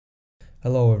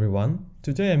Hello everyone,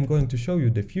 today I'm going to show you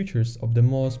the features of the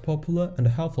most popular and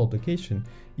helpful application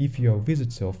if you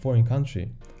visit a foreign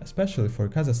country, especially for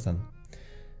Kazakhstan.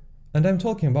 And I'm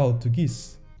talking about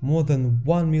Tugis, more than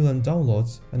 1 million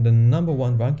downloads and the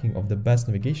 #1 ranking of the best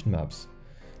navigation maps.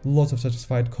 Lots of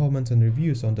satisfied comments and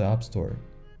reviews on the App Store.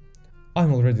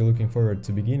 I'm already looking forward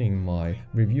to beginning my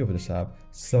review of this app,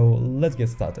 so let's get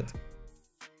started.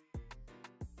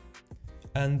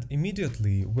 And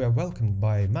immediately we are welcomed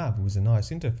by a map with a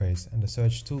nice interface and a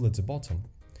search tool at the bottom.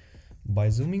 By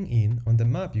zooming in on the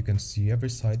map you can see every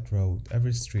side road,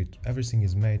 every street, everything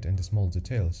is made in the small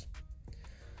details.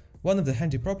 One of the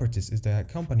handy properties is the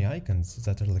company icons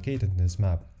that are located in this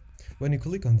map. When you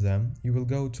click on them, you will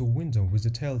go to a window with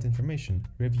detailed information,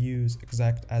 reviews,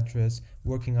 exact address,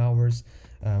 working hours,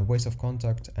 ways of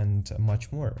contact and much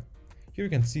more. Here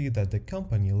you can see that the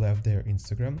company left their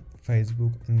Instagram,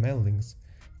 Facebook and mail links.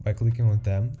 By clicking on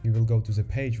them, you will go to the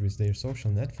page with their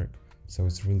social network, so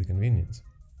it's really convenient.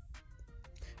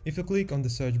 If you click on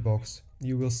the search box,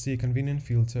 you will see a convenient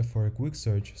filter for quick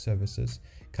search services,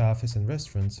 cafes and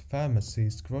restaurants,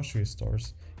 pharmacies, grocery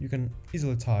stores. You can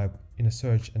easily type in a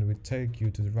search and it will take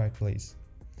you to the right place.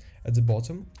 At the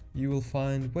bottom, you will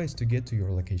find ways to get to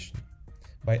your location.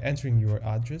 By entering your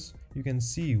address, you can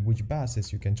see which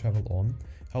buses you can travel on,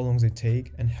 how long they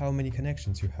take and how many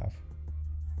connections you have.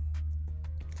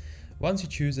 Once you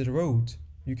choose a route,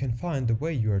 you can find the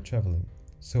way you are traveling,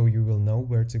 so you will know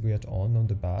where to get on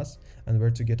the bus and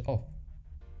where to get off.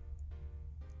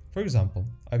 For example,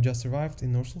 I've just arrived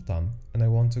in Nur Sultan and I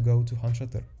want to go to Han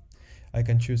Şatır. I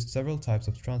can choose several types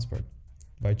of transport.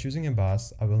 By choosing a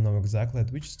bus, I will know exactly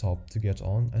at which stop to get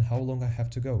on and how long I have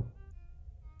to go.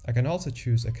 I can also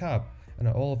choose a cab, and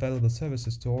all available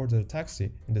services to order a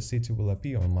taxi in the city will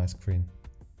appear on my screen.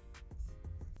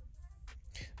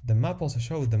 The map also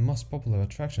shows the most popular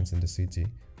attractions in the city.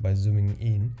 By zooming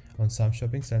in on some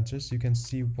shopping centers, you can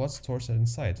see what stores are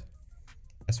inside,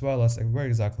 as well as where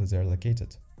exactly they are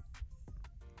located.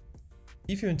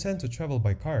 If you intend to travel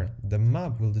by car, the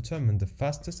map will determine the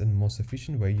fastest and most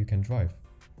efficient way you can drive.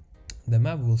 The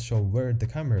map will show where the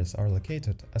cameras are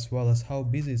located, as well as how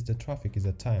busy the traffic is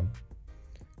at time.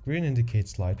 Green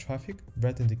indicates light traffic,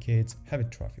 red indicates heavy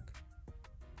traffic.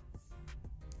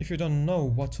 If you don't know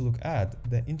what to look at,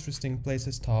 the Interesting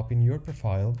Places tab in your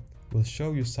profile will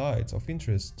show you sites of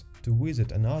interest to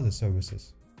visit and other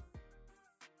services.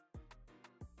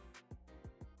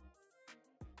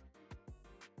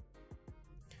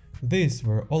 These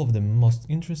were all of the most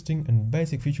interesting and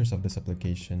basic features of this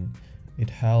application. It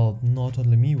helped not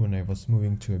only me when I was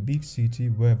moving to a big city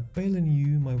where I barely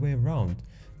knew my way around,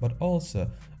 but also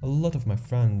a lot of my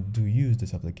friends do use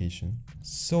this application.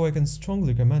 So I can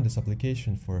strongly recommend this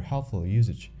application for helpful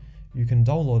usage. You can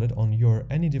download it on your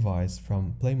any device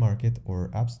from Play Market or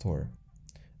App Store.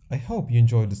 I hope you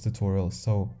enjoyed this tutorial,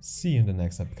 so see you in the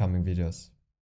next upcoming videos.